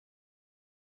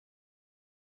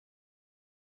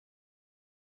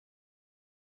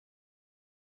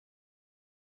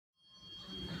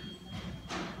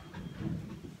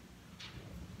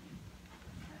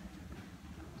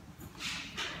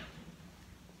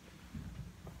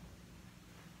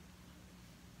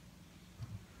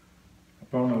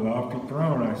Upon a lofty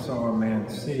throne I saw a man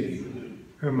seated,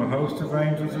 whom a host of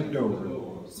angels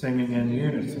adored, singing in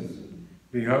unison,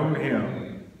 Behold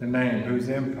him, the name whose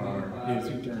empire is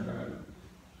eternal.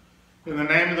 In the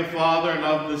name of the Father, and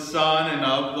of the Son, and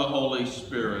of the Holy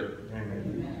Spirit.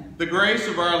 Amen. The grace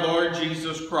of our Lord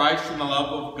Jesus Christ, and the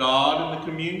love of God, and the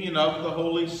communion of the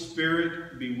Holy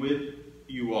Spirit be with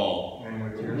you all. And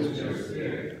with your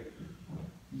spirit.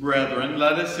 Brethren,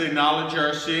 let us acknowledge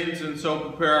our sins and so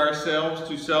prepare ourselves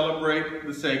to celebrate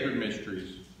the sacred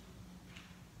mysteries.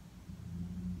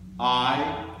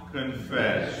 I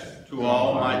confess to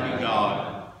Almighty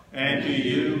God and to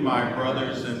you, my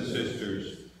brothers and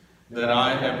sisters, that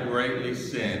I have greatly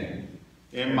sinned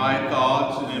in my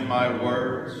thoughts and in my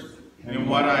words, in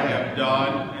what I have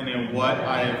done and in what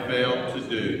I have failed to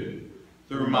do,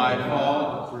 through my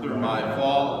fault,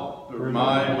 through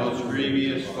my most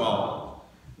grievous fault.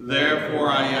 Therefore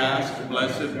I ask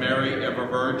Blessed Mary, ever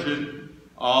Virgin,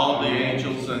 all the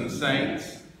angels and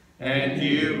saints, and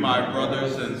you, my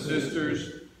brothers and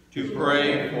sisters, to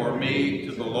pray for me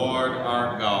to the Lord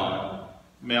our God.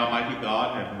 May Almighty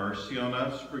God have mercy on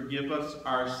us, forgive us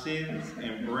our sins,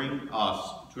 and bring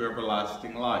us to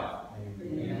everlasting life.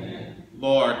 Amen.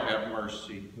 Lord, have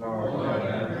mercy. Lord,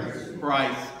 have mercy.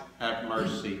 Christ, have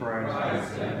mercy.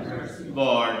 Christ, have mercy.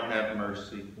 Lord, have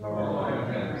mercy. Lord,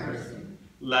 have mercy.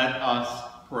 Let us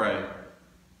pray.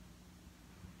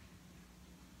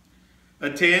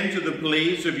 Attend to the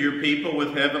pleas of your people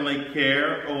with heavenly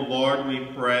care, O Lord, we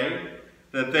pray,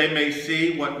 that they may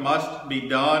see what must be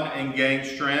done and gain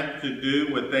strength to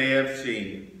do what they have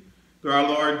seen. Through our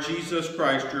Lord Jesus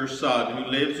Christ, your Son,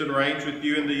 who lives and reigns with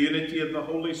you in the unity of the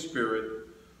Holy Spirit,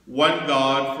 one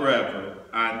God forever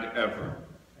and ever.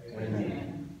 Amen.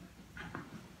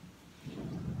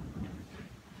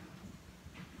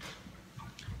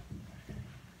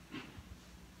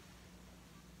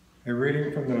 A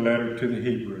reading from the letter to the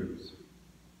Hebrews.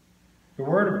 The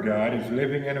Word of God is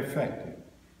living and effective,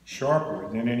 sharper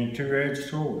than any two-edged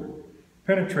sword,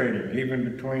 penetrating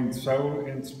even between soul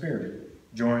and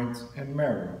spirit, joints and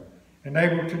marrow, and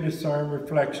able to discern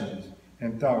reflections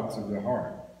and thoughts of the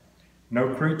heart.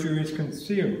 No creature is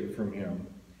concealed from him,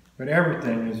 but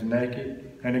everything is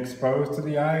naked and exposed to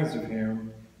the eyes of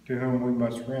him to whom we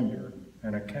must render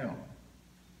an account.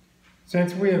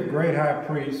 Since we have a great high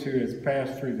priest who has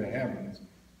passed through the heavens,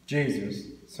 Jesus,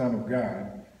 Son of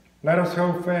God, let us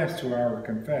hold fast to our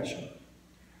confession.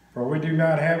 For we do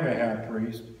not have a high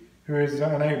priest who is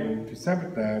unable to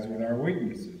sympathize with our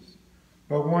weaknesses,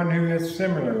 but one who has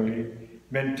similarly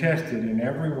been tested in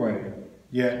every way,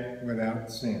 yet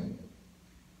without sin.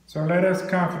 So let us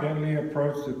confidently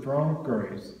approach the throne of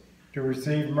grace to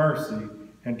receive mercy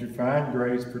and to find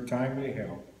grace for timely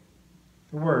help.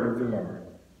 The word of the Lord.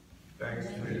 Thanks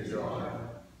be to God.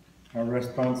 Our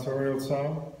responsorial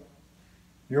psalm.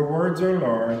 Your words, O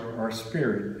Lord, are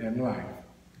spirit and life.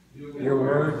 Your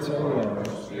words, O Lord,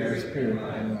 are spirit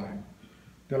and life.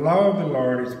 The law of the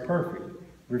Lord is perfect,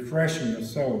 refreshing the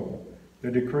soul. The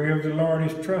decree of the Lord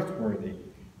is trustworthy,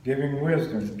 giving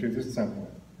wisdom to the simple.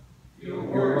 Your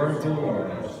words, O Lord,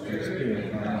 are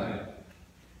spirit and life.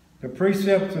 The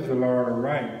precepts of the Lord are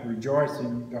right,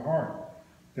 rejoicing the heart.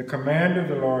 The command of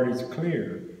the Lord is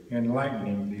clear,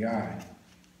 enlightening the eye.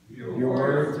 Your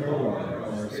words, O Lord,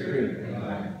 are spirit and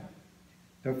life.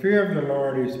 The fear of the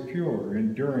Lord is pure,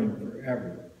 enduring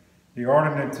forever. The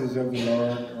ordinances of the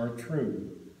Lord are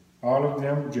true, all of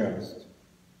them just.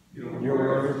 Your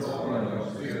words, O Lord,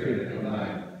 are spirit and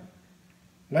life.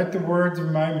 Let the words of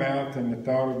my mouth and the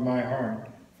thought of my heart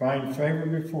find favor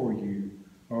before you,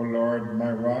 O Lord,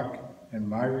 my rock and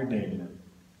my redeemer.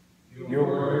 Your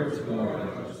words, O Lord,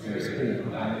 are spirit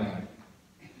and life.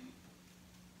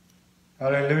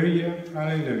 Hallelujah,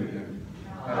 hallelujah.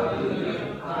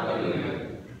 Hallelujah, hallelujah.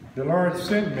 The Lord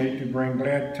sent me to bring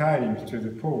glad tidings to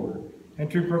the poor and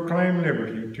to proclaim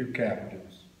liberty to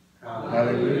captives.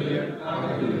 Hallelujah,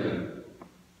 hallelujah.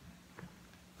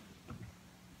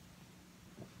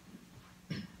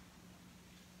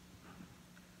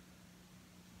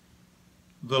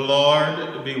 The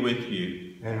Lord be with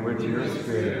you. And with your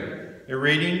spirit. A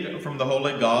reading from the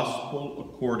Holy Gospel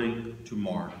according to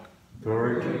Mark.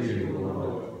 Glory to you,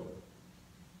 Lord.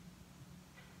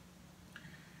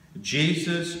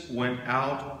 Jesus went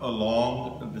out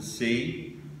along the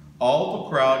sea. All the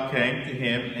crowd came to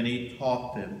him, and he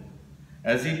taught them.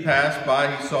 As he passed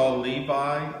by, he saw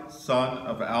Levi, son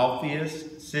of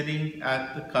Alphaeus, sitting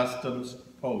at the customs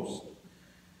post.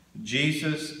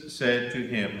 Jesus said to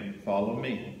him, "Follow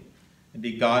me." And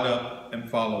he got up and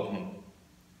followed him.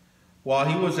 While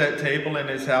he was at table in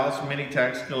his house, many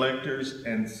tax collectors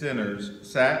and sinners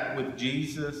sat with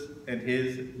Jesus and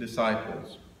his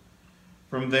disciples.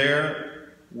 From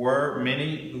there were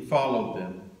many who followed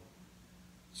them.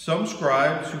 Some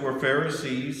scribes who were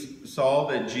Pharisees saw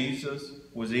that Jesus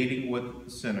was eating with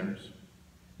sinners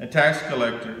and tax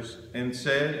collectors, and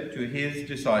said to his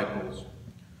disciples,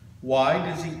 "Why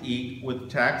does he eat with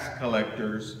tax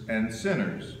collectors and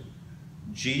sinners?"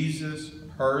 Jesus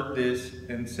heard this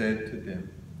and said to them,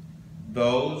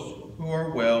 "Those who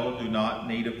are well do not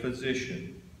need a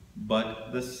physician,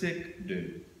 but the sick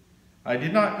do. I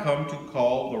did not come to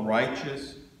call the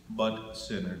righteous, but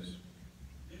sinners."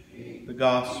 The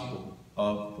Gospel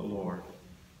of the Lord.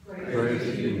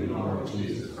 Praise to you, Lord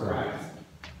Jesus Christ.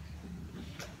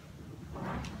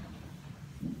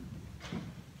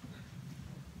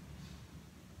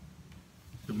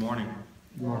 Good morning.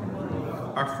 Good morning.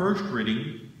 Our first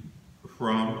reading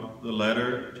from the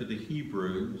letter to the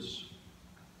Hebrews.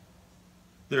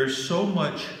 There's so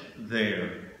much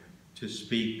there to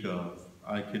speak of.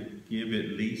 I could give at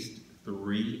least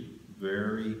 3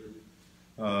 very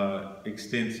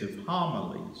extensive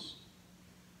homilies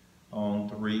on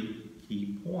 3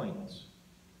 key points.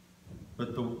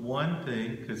 But the one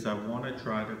thing, because I want to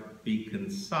try to be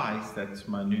concise, that's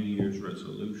my New Year's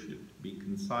resolution, to be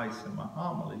concise in my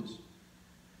homilies,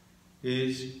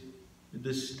 is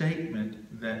the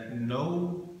statement that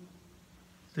no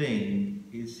thing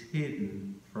is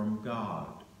hidden from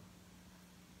God.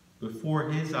 Before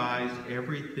his eyes,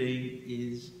 everything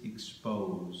is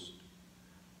exposed,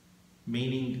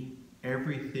 meaning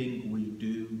everything we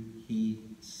do, he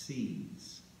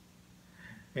sees.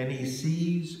 And he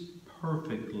sees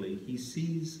perfectly. He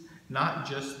sees not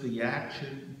just the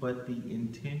action, but the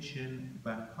intention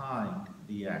behind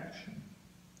the action.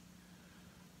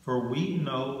 For we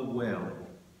know well,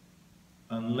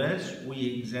 unless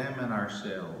we examine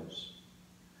ourselves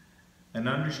and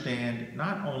understand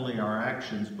not only our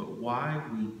actions, but why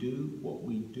we do what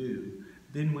we do,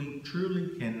 then we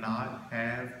truly cannot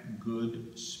have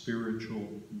good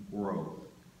spiritual growth.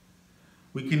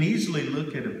 We can easily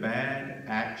look at a bad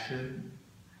action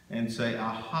and say,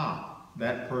 aha,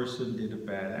 that person did a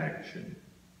bad action.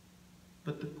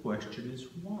 But the question is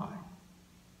why?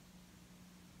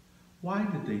 Why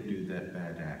did they do that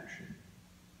bad action?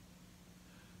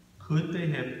 Could they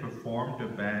have performed a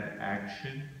bad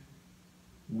action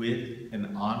with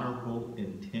an honorable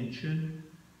intention?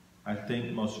 I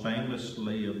think most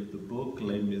famously of the book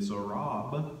Les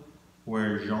Miserables,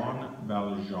 where Jean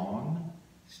Valjean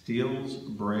steals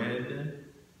bread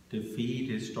to feed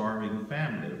his starving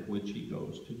family, of which he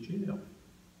goes to jail.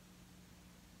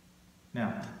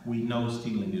 Now, we know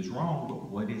stealing is wrong, but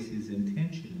what is his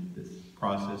intention in this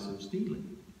process of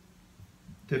stealing?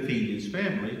 To feed his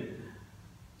family.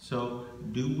 So,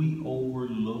 do we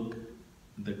overlook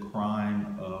the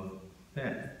crime of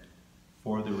theft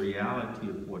for the reality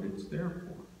of what it's there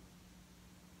for?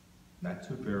 That's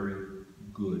a very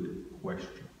good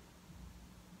question.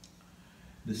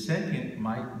 The second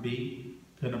might be,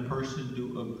 can a person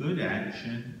do a good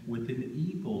action with an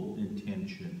evil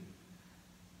intention?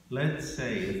 Let's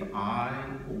say if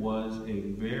I was a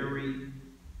very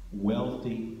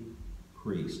wealthy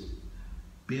priest,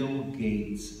 Bill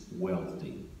Gates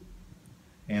wealthy,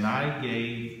 and I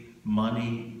gave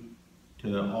money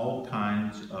to all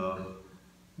kinds of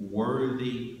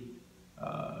worthy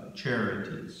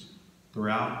charities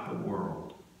throughout the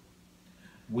world,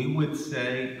 we would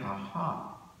say, aha,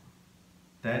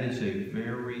 that is a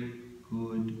very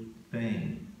good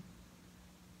thing.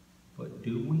 But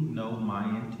do we know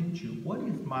my intention? What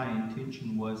if my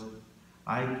intention was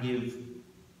I give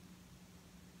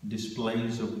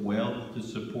displays of wealth to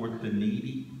support the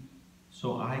needy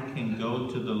so I can go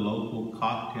to the local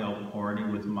cocktail party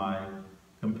with my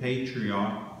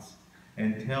compatriots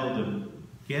and tell them,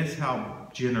 guess how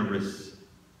generous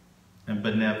and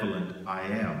benevolent I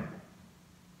am?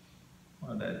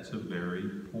 Well, that's a very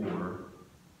poor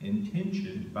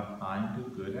intention behind a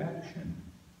good action.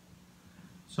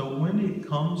 So when it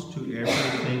comes to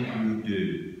everything we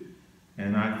do,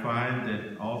 and I find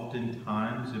that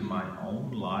oftentimes in my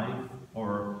own life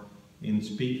or in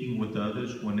speaking with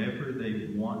others, whenever they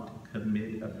want to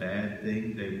commit a bad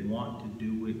thing, they want to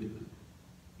do it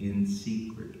in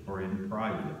secret or in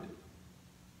private.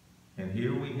 And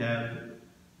here we have,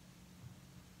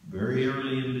 very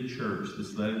early in the church,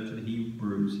 this letter to the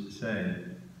Hebrews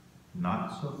saying,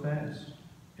 not so fast.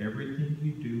 Everything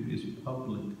you do is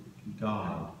public to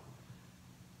God.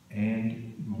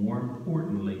 And more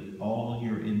importantly, all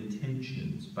your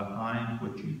intentions behind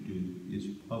what you do is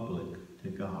public to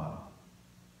God.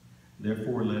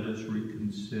 Therefore, let us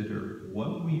reconsider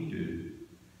what we do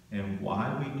and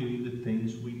why we do the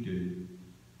things we do.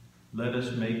 Let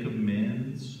us make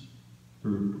amends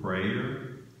through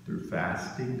prayer, through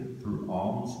fasting, through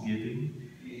almsgiving,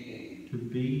 to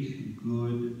be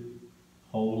good,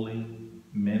 holy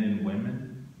men and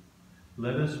women.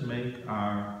 Let us make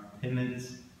our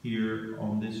penance here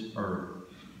on this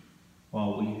earth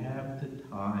while we have the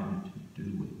time to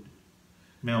do it.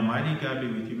 May Almighty God be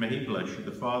with you. May He bless you,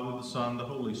 the Father, the Son, the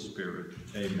Holy Spirit.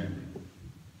 Amen.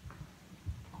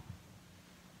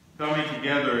 Coming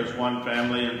together as one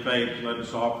family in faith, let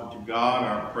us offer to God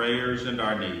our prayers and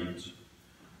our needs.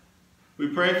 We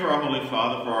pray for our Holy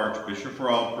Father, for our Archbishop, for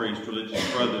all priests,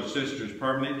 religious brothers, sisters,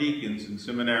 permanent deacons, and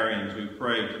seminarians. We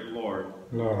pray to the Lord.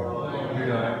 Lord,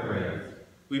 hear our prayers.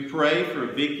 We pray for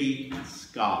Vicky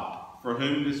Scott, for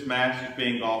whom this Mass is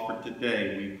being offered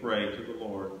today. We pray to the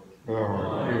Lord.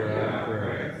 Lord, hear our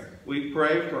prayers. We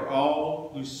pray for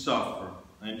all who suffer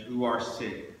and who are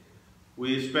sick.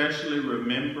 We especially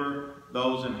remember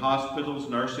those in hospitals,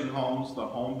 nursing homes, the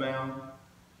homebound.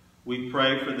 We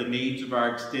pray for the needs of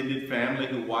our extended family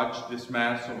who watch this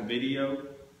Mass on video.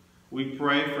 We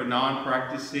pray for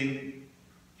non-practicing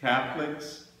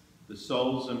Catholics, the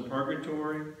souls in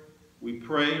purgatory. We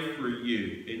pray for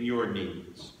you and your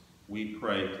needs. We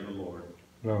pray to the Lord.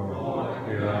 Lord,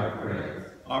 hear our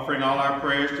prayers. Offering all our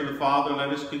prayers to the Father, let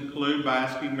us conclude by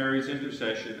asking Mary's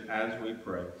intercession as we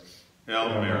pray. Hail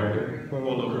Mary,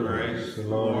 full of grace, the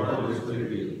Lord is with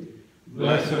thee.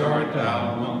 Blessed art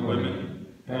thou among women,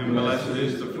 and blessed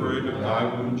is the fruit of thy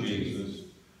womb, Jesus.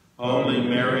 Holy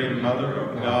Mary, Mother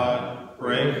of God,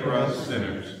 pray for us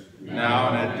sinners, now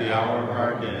and at the hour of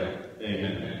our death.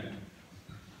 Amen.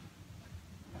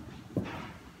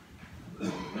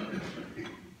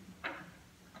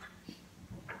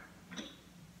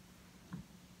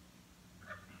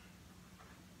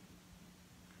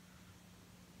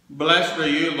 Blessed are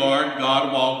you, Lord, God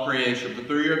of all creation, for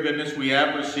through your goodness we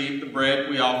have received the bread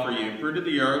we offer you, fruit of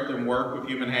the earth and work of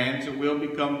human hands, it will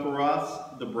become for us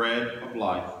the bread of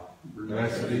life.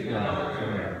 Blessed be God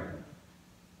forever.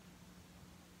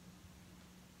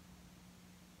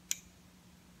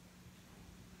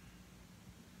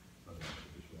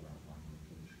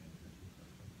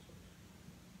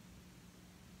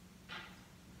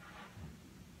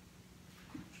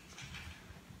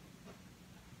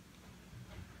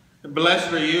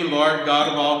 Blessed are you, Lord,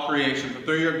 God of all creation, for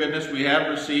through your goodness we have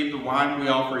received the wine we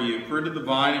offer you, fruit of the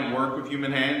vine and work of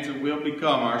human hands, it will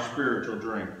become our spiritual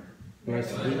drink.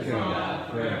 Blessed be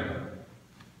God forever.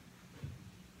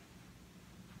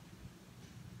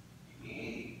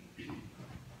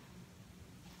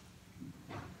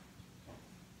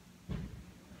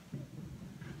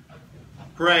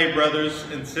 Pray, brothers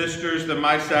and sisters, that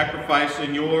my sacrifice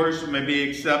and yours may be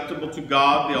acceptable to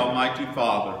God, the Almighty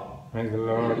Father. May the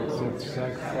Lord accept the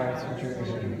sacrifice at your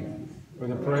hands, for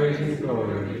the praise and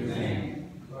glory of his name,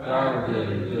 for our good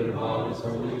and the good of all his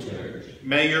holy church.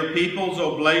 May your people's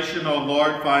oblation, O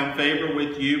Lord, find favor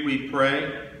with you, we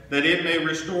pray, that it may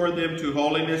restore them to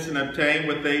holiness and obtain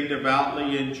what they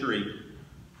devoutly entreat.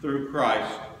 Through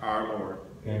Christ our Lord.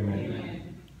 Amen.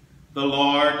 The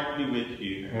Lord be with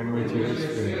you. And with your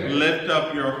spirit. Lift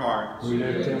up your hearts. We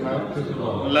lift them up to the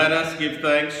Lord. Let us give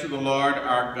thanks to the Lord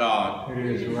our God. It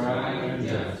is right and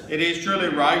just. It is truly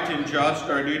right and just,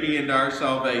 our duty and our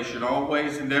salvation,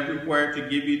 always and everywhere to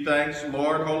give you thanks,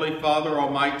 Lord, Holy Father,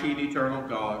 Almighty and eternal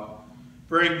God.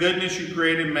 For in goodness you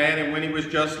created man, and when he was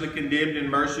justly condemned, in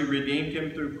mercy redeemed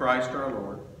him through Christ our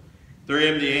Lord. Through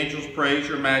him the angels praise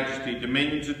your majesty,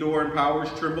 dominions adore, and powers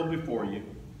tremble before you.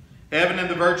 Heaven and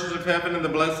the virtues of heaven and the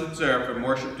blessed seraphim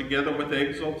worship together with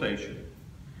exultation.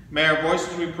 May our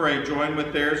voices, we pray, join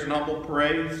with theirs in humble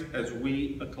praise as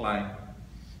we acclaim.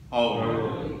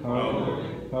 Holy,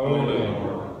 holy, holy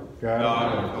Lord,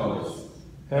 God of hosts,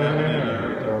 heaven and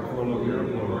earth are full of your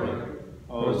glory.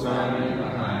 Hosanna in the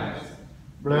highest.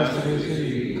 Blessed is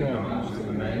he who comes in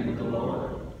the name of the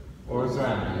Lord.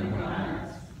 Hosanna in the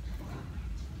highest.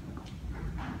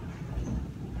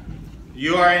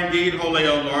 You are indeed holy,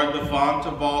 O Lord, the font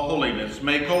of all holiness.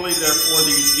 Make holy, therefore,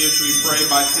 these gifts, we pray,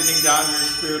 by sending down your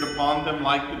Spirit upon them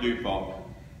like the dewfall,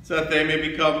 so that they may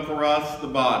become for us the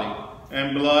body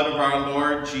and blood of our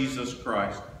Lord Jesus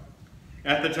Christ.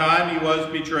 At the time he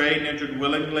was betrayed and entered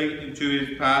willingly into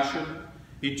his passion,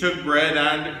 he took bread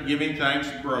and, giving thanks,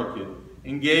 broke it,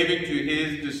 and gave it to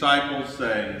his disciples,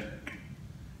 saying,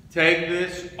 "Take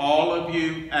this, all of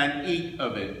you, and eat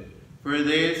of it. For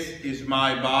this is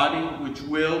my body, which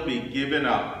will be given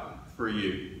up for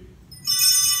you."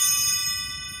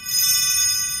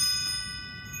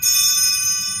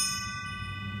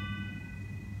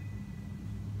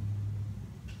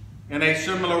 In a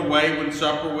similar way, when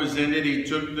supper was ended, he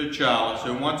took the chalice,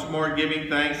 and once more giving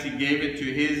thanks, he gave it to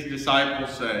his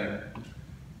disciples, saying,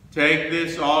 Take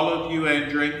this, all of you,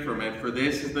 and drink from it, for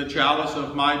this is the chalice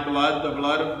of my blood, the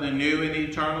blood of the new and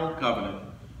eternal covenant,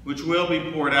 which will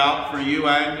be poured out for you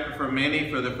and for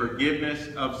many for the forgiveness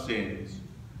of sins.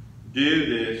 Do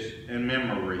this in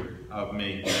memory of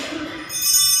me.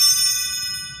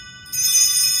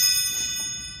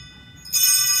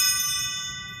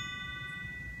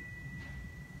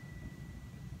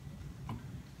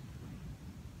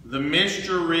 The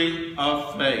mystery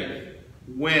of faith.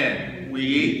 When we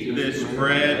eat this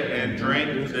bread and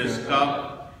drink this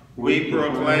cup, we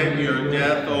proclaim your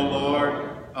death, O Lord,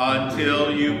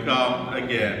 until you come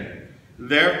again.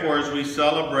 Therefore, as we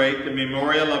celebrate the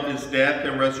memorial of his death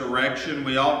and resurrection,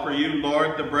 we offer you,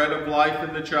 Lord, the bread of life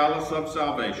and the chalice of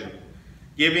salvation,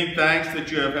 giving thanks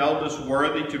that you have held us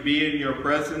worthy to be in your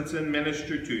presence and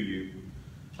minister to you.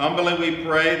 Humbly we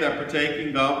pray that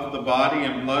partaking of the body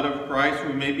and blood of Christ,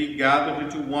 we may be gathered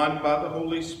into one by the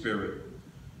Holy Spirit.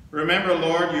 Remember,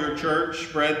 Lord, your church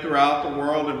spread throughout the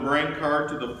world and bring her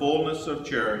to the fullness of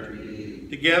charity,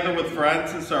 together with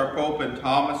Francis, our Pope, and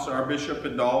Thomas, our Bishop,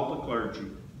 and all the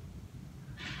clergy.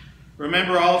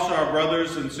 Remember also our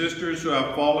brothers and sisters who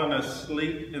have fallen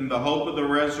asleep in the hope of the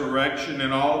resurrection,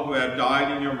 and all who have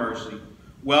died in your mercy.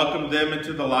 Welcome them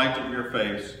into the light of your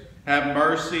face. Have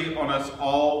mercy on us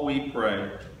all, we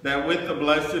pray, that with the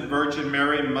Blessed Virgin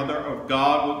Mary, Mother of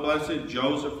God, with blessed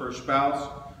Joseph, her spouse,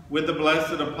 with the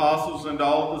blessed apostles and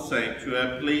all the saints who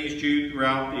have pleased you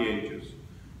throughout the ages,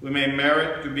 we may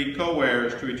merit to be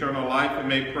co-heirs to eternal life and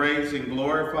may praise and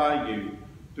glorify you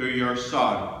through your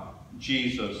Son,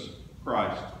 Jesus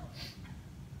Christ.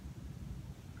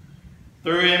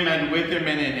 Through him and with him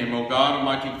and in him, O God,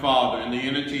 Almighty Father, in the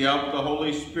unity of the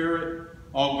Holy Spirit,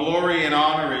 all glory and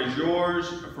honor is yours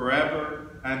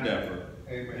forever and ever.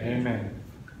 Amen.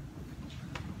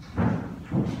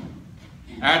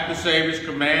 At the Savior's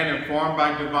command, informed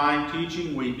by divine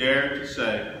teaching, we dare to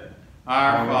say,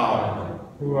 Our Father,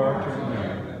 who art in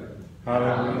heaven,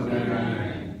 hallowed be thy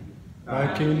name.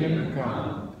 Thy kingdom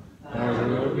come, thy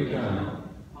will be done,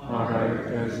 on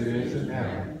earth as it is in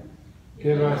heaven.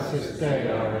 Give us this day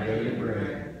our daily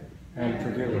bread, and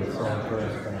forgive us our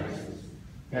trespasses,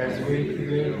 as we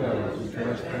forgive those who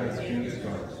trespass against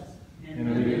us.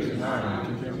 And lead us not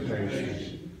into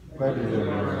temptation, but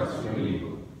deliver us from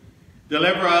evil.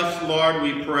 Deliver us, Lord,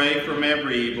 we pray, from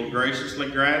every evil.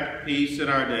 Graciously grant peace in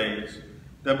our days,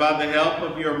 that by the help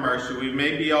of your mercy we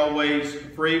may be always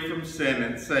free from sin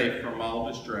and safe from all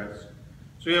distress.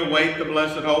 So we await the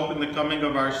blessed hope in the coming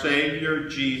of our Savior,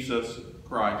 Jesus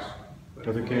Christ.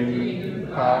 For the kingdom,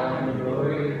 the power, and the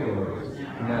glory are yours,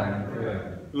 now and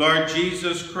forever. Lord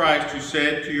Jesus Christ, who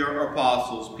said to your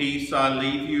apostles, Peace I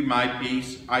leave you, my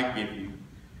peace I give you.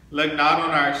 Look not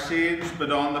on our sins,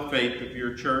 but on the faith of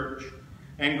your church,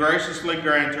 and graciously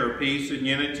grant her peace and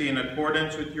unity in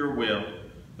accordance with your will,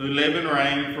 who live and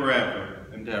reign forever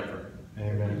and ever.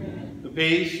 Amen. The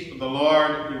peace of the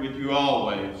Lord be with you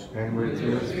always. And with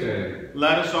your spirit.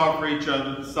 Let us offer each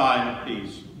other the sign of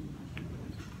peace.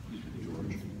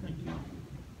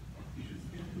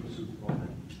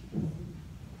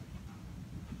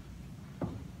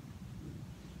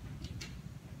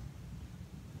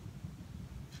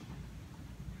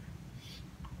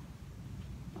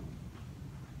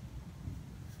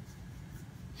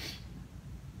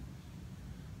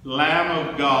 Lamb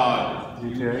of God,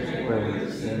 You take away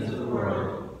the sins of the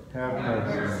world, have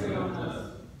mercy on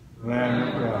us. Lamb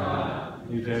of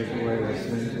God, you take away the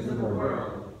sins of the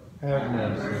world, have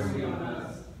mercy on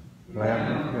us.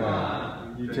 Lamb of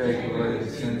God, you take away the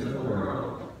sins of the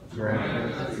world,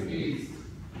 grant us peace.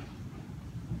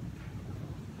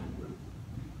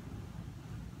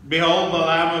 behold the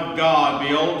Lamb of God,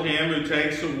 behold him who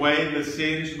takes away the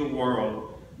sins of the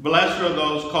world. Blessed are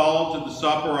those called to the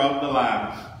supper of the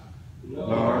Lamb.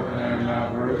 Lord, I am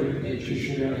not worthy that you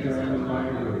should enter under my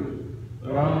roof,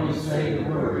 but only say the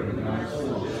word, and my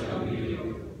soul shall be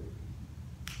healed.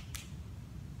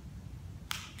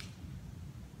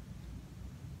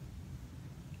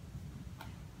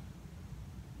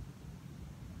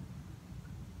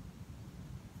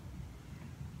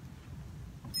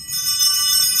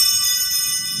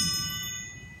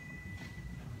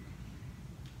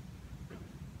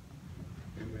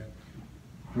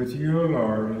 With you, O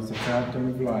Lord, is the fountain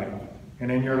of life,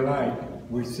 and in your light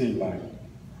we see light.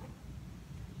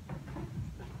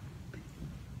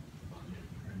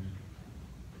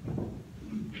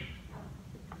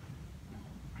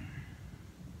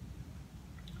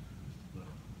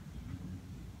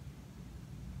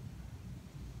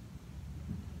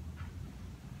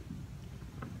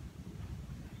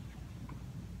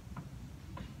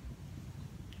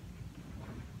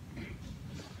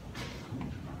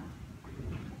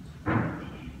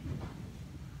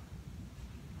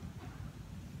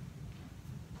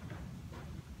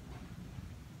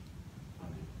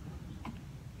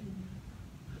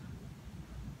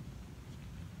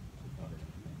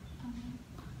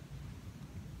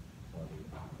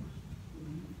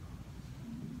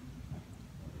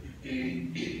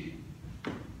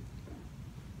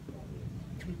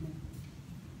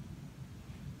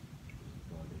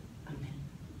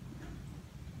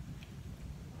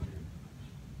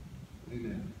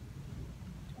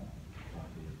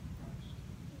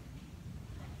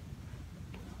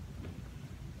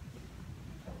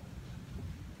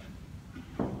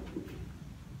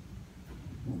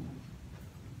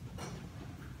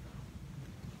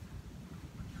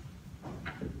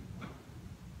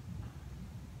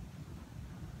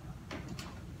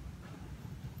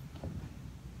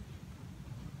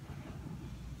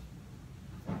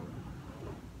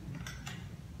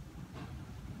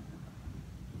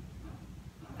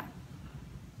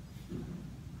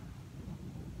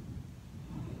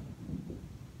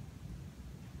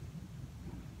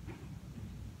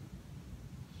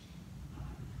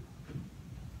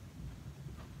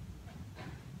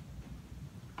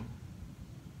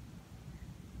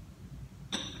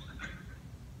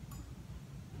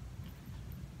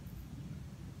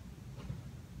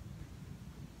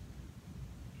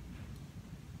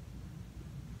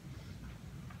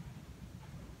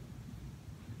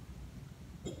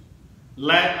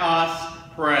 Let us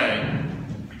pray.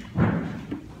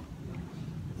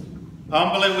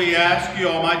 Humbly we ask you,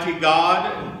 Almighty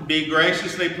God, be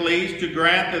graciously pleased to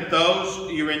grant that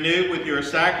those you renew with your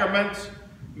sacraments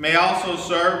may also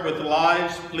serve with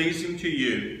lives pleasing to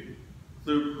you,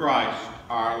 through Christ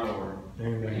our Lord.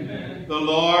 Amen. The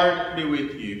Lord be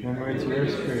with you. And with your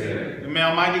spirit. And may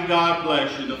Almighty God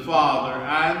bless you, the Father,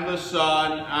 and the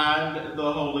Son, and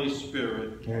the Holy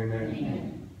Spirit.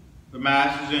 Amen. The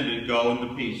Mass is ended. Go in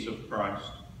the peace of Christ.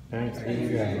 Thanks be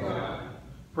to God.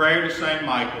 Prayer to Saint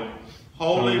Michael.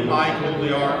 Holy Michael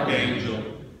the Archangel,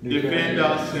 defend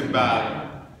us in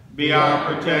battle. Be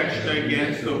our protection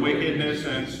against the wickedness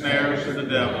and snares of the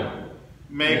devil.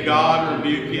 May God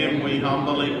rebuke him, we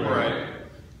humbly pray.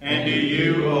 And to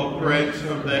you, O Prince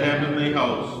of the heavenly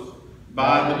host,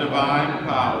 by the divine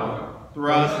power,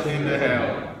 thrust into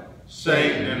hell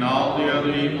Satan and all the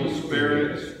other evil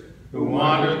spirits who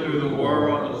wander through the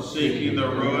world seeking the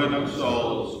ruin of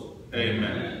souls.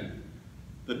 Amen.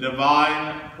 The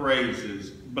divine praises.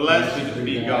 Blessed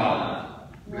be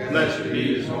God. Blessed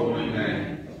be his holy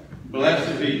name.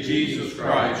 Blessed be Jesus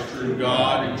Christ, true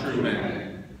God and true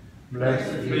man.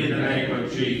 Blessed be the name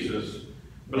of Jesus.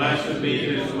 Blessed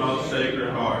be his most sacred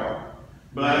heart.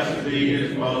 Blessed be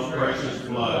his most precious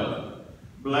blood.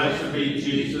 Blessed be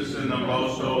Jesus in the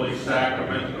most holy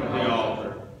sacrament of the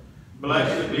altar.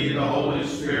 Blessed be the Holy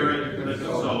Spirit, the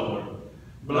Consoler.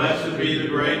 Blessed be the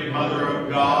great Mother of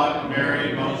God,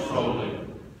 Mary most holy.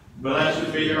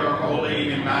 Blessed be her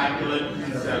holy and immaculate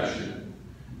conception.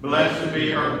 Blessed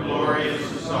be her glorious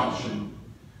assumption.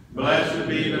 Blessed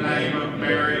be the name of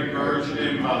Mary, Virgin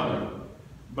and Mother.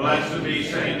 Blessed be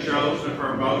Saint Joseph,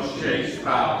 her most chaste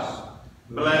spouse.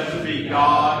 Blessed be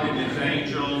God and his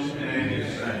angels and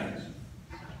his saints.